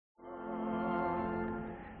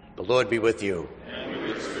The Lord be with you. And with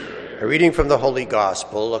your spirit. A reading from the Holy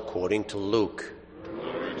Gospel according to Luke.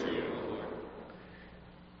 Glory to you, Lord.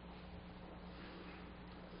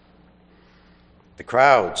 The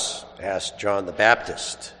crowds asked John the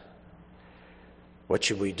Baptist, "What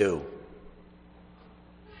should we do?"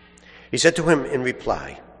 He said to him in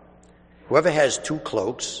reply, "Whoever has 2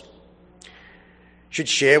 cloaks should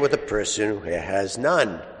share with the person who has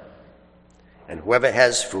none, and whoever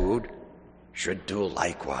has food should do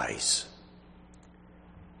likewise."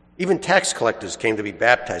 Even tax collectors came to be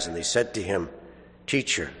baptized, and they said to him,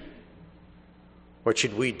 "Teacher, what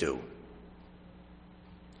should we do?"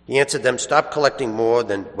 He answered them, "Stop collecting more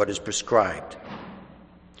than what is prescribed."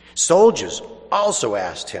 Soldiers also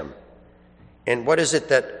asked him, "And what is it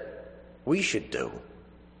that we should do?"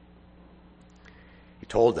 He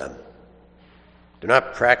told them, "Do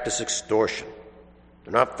not practice extortion.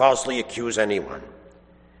 Do not falsely accuse anyone.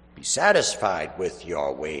 Be satisfied with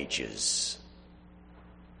your wages."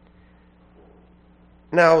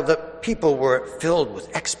 Now the people were filled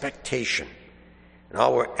with expectation, and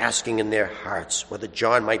all were asking in their hearts whether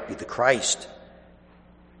John might be the Christ.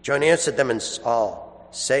 John answered them all,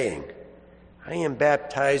 saying, "I am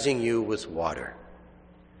baptizing you with water.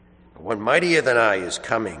 But one mightier than I is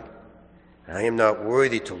coming, and I am not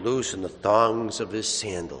worthy to loosen the thongs of his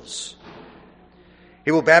sandals.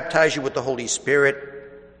 He will baptize you with the Holy Spirit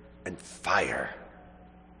and fire.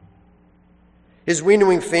 His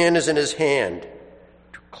winnowing fan is in his hand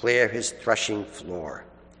to clear his threshing floor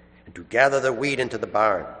and to gather the wheat into the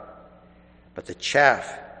barn, but the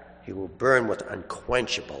chaff he will burn with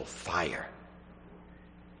unquenchable fire."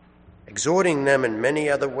 Exhorting them in many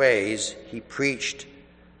other ways, he preached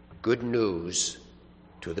good news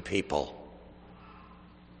to the people.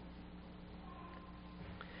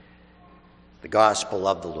 The Gospel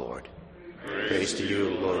of the Lord. Praise to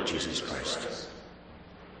you, Lord Jesus Christ.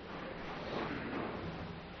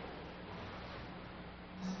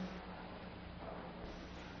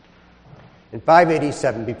 In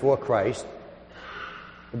 587 before Christ,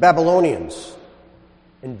 the Babylonians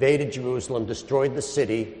invaded Jerusalem, destroyed the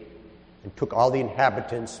city, and took all the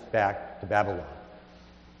inhabitants back to Babylon.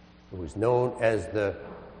 It was known as the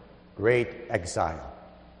Great Exile.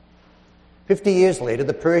 50 years later,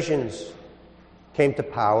 the Persians came to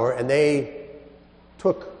power, and they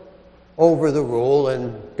took over the rule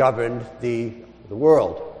and governed the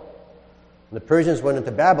world. When the Persians went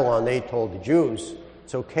into Babylon, they told the Jews,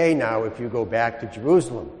 "It's okay now if you go back to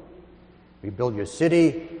Jerusalem. Rebuild your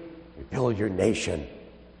city, rebuild your nation."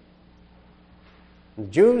 And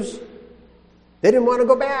the Jews, they didn't want to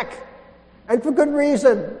go back, and for good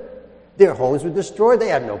reason. Their homes were destroyed, they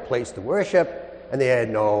had no place to worship, and they had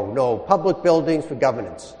no public buildings for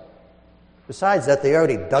governance. Besides that, they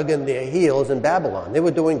already dug in their heels in Babylon. They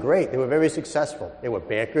were doing great. They were very successful. They were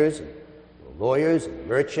bankers, and lawyers, and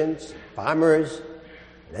merchants, and farmers,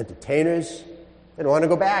 and entertainers. They didn't want to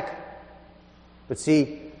go back. But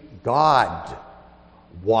see, God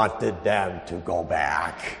wanted them to go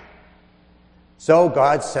back. So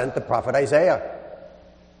God sent the prophet Isaiah.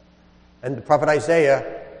 And the prophet Isaiah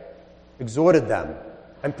exhorted them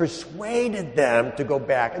and persuaded them to go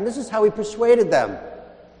back. And this is how he persuaded them.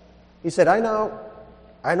 He said, I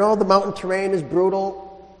know the mountain terrain is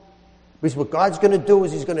brutal, because what God's going to do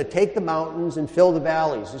is he's going to take the mountains and fill the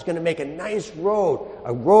valleys. He's going to make a nice road,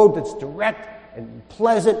 a road that's direct and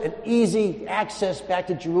pleasant and easy access back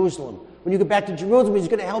to Jerusalem. When you get back to Jerusalem, he's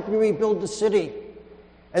going to help you rebuild the city.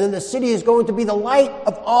 And then the city is going to be the light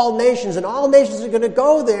of all nations, and all nations are going to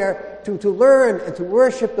go there to learn and to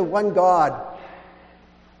worship the one God.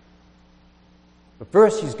 But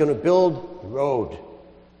first, he's going to build the road.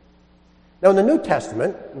 Now, in the New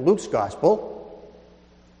Testament, in Luke's Gospel,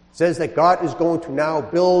 it says that God is going to now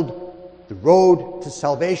build the road to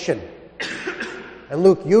salvation. And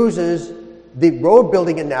Luke uses the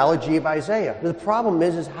road-building analogy of Isaiah. The problem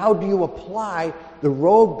is how do you apply the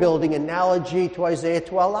road-building analogy to Isaiah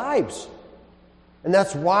to our lives? And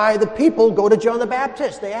that's why the people go to John the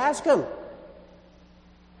Baptist. They ask him,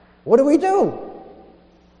 "What do we do?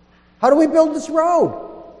 How do we build this road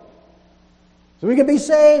so we can be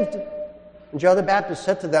saved?" And John the Baptist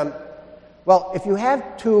said to them, "Well, if you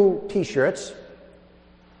have 2 T-shirts,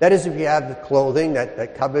 that is if you have the clothing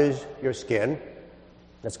that covers your skin,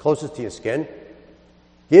 that's closest to your skin,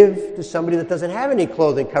 give to somebody that doesn't have any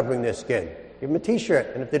clothing covering their skin. Give them a T-shirt.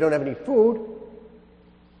 And if they don't have any food,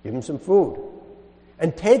 give them some food.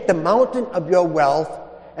 And take the mountain of your wealth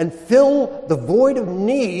and fill the void of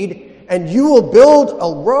need, and you will build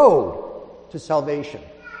a road to salvation."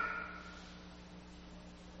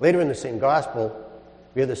 Later in the same gospel,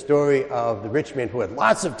 we have the story of the rich man who had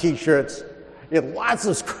lots of T-shirts He had lots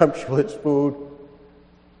of scrumptious food.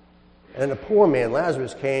 And the poor man,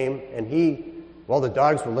 Lazarus, came, and the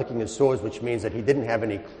dogs were licking his sores, which means that he didn't have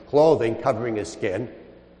any clothing covering his skin, and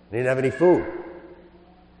he didn't have any food.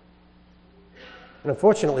 And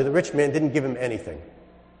unfortunately, the rich man didn't give him anything.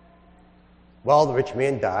 Well, the rich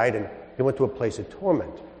man died, and he went to a place of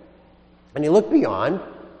torment. And he looked beyond,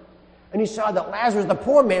 and he saw that Lazarus, the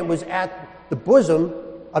poor man, was at the bosom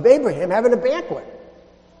of Abraham having a banquet.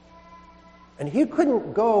 And he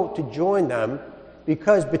couldn't go to join them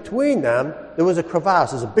because between them there was a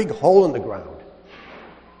crevasse, there's a big hole in the ground.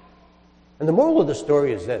 And the moral of the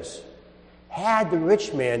story is this: had the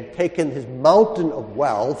rich man taken his mountain of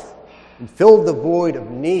wealth and filled the void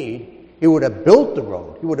of need, he would have built the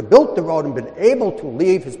road. He would have built the road and been able to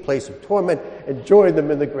leave his place of torment and join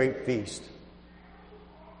them in the great feast.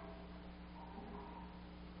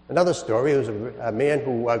 Another story was a man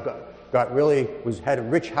who had a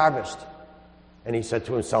rich harvest. And he said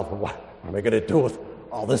to himself, well, what am I going to do with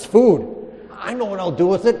all this food? I know what I'll do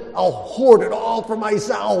with it. I'll hoard it all for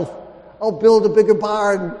myself. I'll build a bigger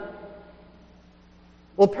barn.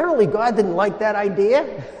 Well, apparently God didn't like that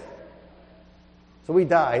idea. So he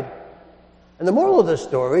died. And the moral of the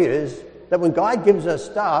story is that when God gives us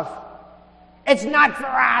stuff, it's not for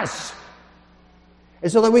us.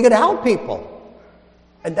 It's so that we can help people.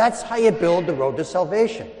 And that's how you build the road to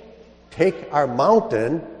salvation. Take our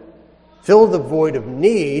mountain, fill the void of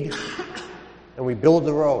need, and we build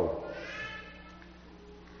the road.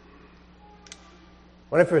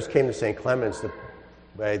 When I first came to St. Clements,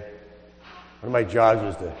 one of my jobs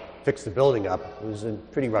was to fix the building up. It was in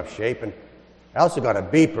pretty rough shape, and I also got a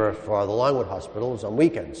beeper for the Longwood Hospitals on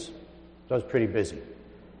weekends, so I was pretty busy.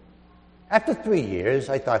 After 3 years,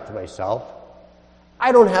 I thought to myself,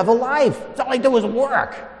 I don't have a life. All I do is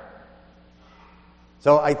work.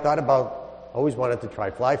 So I always wanted to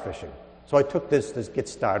try fly fishing. So I took this get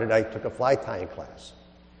started, I took a fly tying class.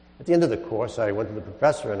 At the end of the course, I went to the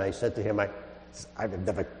professor and I said to him, I've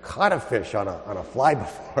never caught a fish on a fly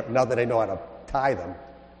before, now that I know how to tie them.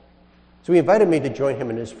 So he invited me to join him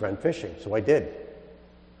and his friend fishing, so I did.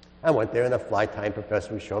 I went there and the fly tying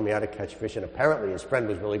professor was showing me how to catch fish, and apparently his friend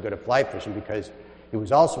was really good at fly fishing because he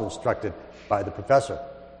was also instructed by the professor.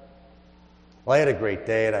 Well, I had a great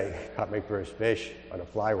day and I caught my first fish on a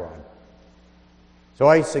fly rod. So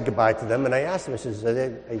I said goodbye to them and I asked them, I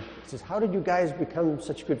says, how did you guys become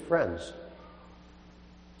such good friends?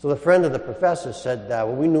 So the friend of the professor said,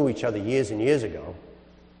 well, we knew each other years and years ago,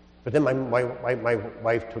 but then my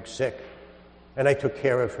wife took sick, and I took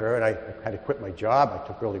care of her, and I had to quit my job. I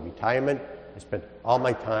took early retirement. I spent all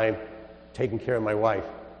my time taking care of my wife.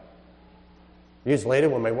 Years later,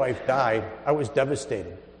 when my wife died, I was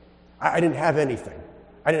devastated. I didn't have anything.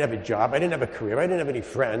 I didn't have a job. I didn't have a career. I didn't have any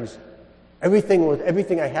friends.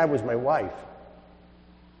 Everything I had was my wife.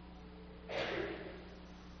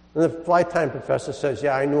 And the fly tying professor says,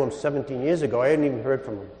 yeah, I knew him 17 years ago. I hadn't even heard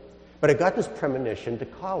from him. But I got this premonition to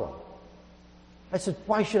call him. I said,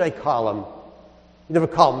 why should I call him? You never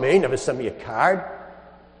called me, never sent me a card.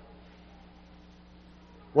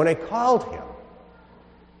 When I called him,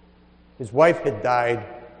 his wife had died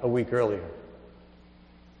a week earlier.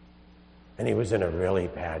 And he was in a really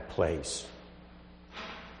bad place.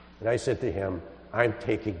 And I said to him, I'm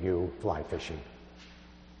taking you fly fishing.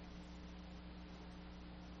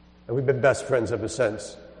 And we've been best friends ever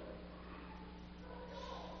since.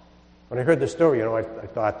 When I heard the story, I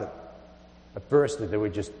thought that at first that they were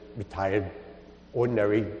just retired,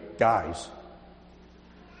 ordinary guys.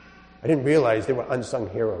 I didn't realize they were unsung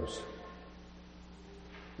heroes.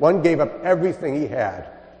 One gave up everything he had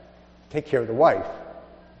to take care of the wife.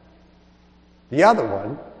 The other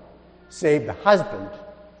one saved the husband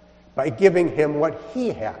by giving him what he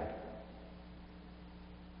had.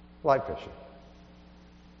 Fly fishing.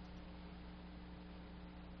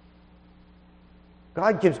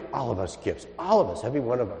 God gives all of us gifts. All of us, every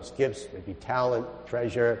one of us, gifts, maybe talent,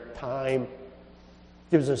 treasure, time,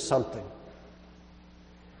 gives us something.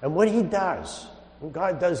 And when he does, when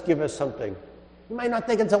God does give us something, you might not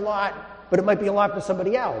think it's a lot, but it might be a lot for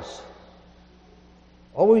somebody else.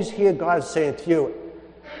 Always hear God saying to you,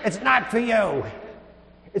 it's not for you.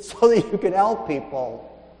 It's so that you can help people.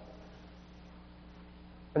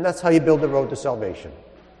 And that's how you build the road to salvation.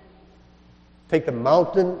 Take the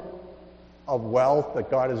mountain of wealth that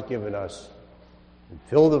God has given us and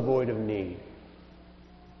fill the void of need.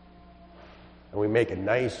 And we make a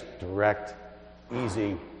nice, direct,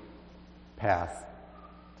 easy path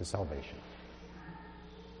to salvation.